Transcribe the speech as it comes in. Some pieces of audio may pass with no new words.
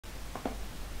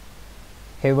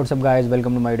Hey, what's up guys,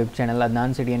 welcome to my YouTube channel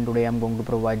Adnan City, and today I'm going to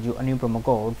provide you a new promo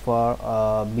code for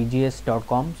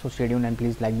BJs.com. So stay tuned and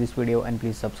please like this video and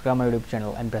please subscribe my YouTube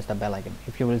channel and press the bell icon.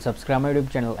 If you will subscribe my YouTube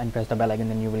channel and press the bell icon,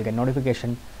 then you will get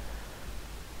notification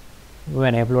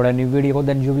when I upload a new video,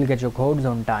 then you will get your codes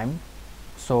on time.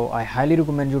 So I highly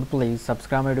recommend you to please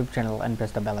subscribe my YouTube channel and press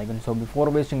the bell icon. So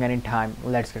before wasting any time,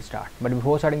 let's get started. But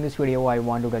before starting this video, I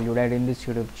want to tell you that in this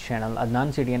YouTube channel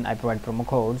Adnan City, and I provide promo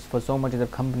codes for so much other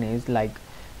companies like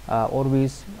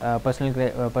Orvis,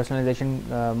 Personalization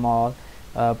Mall,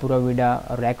 Pura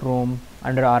Vida, Rec Room,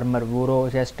 Under Armour, Vuro,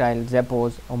 Zestyle,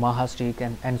 Zappos, Omaha Steak,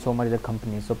 and so much other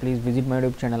companies. So please visit my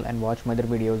YouTube channel and watch my other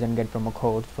videos and get promo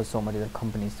codes for so much other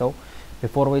companies. So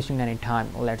before wasting any time,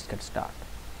 let's get started.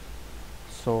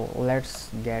 So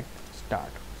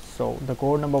the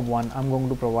code number 1 I'm going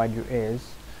to provide you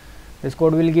is, this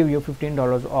code will give you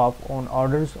 $15 off on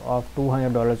orders of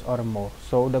 $200 or more.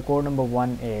 So the code number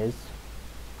 1 is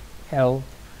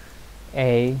LABO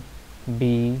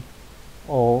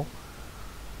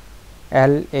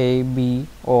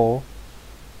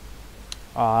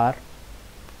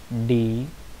RD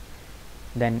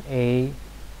then AY.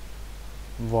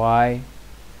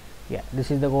 Yeah, this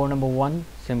is the code number 1.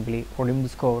 Simply redeem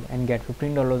this code and get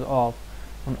 $15 off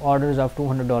on orders of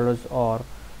 $200 or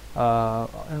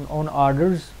on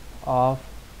orders of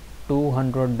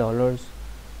 $200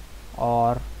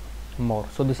 or more.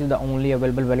 So this is the only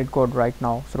available valid code right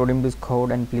now. So redeem this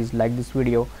code and please like this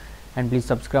video and please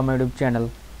subscribe my YouTube channel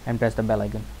and press the bell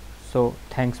icon. So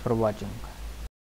thanks for watching.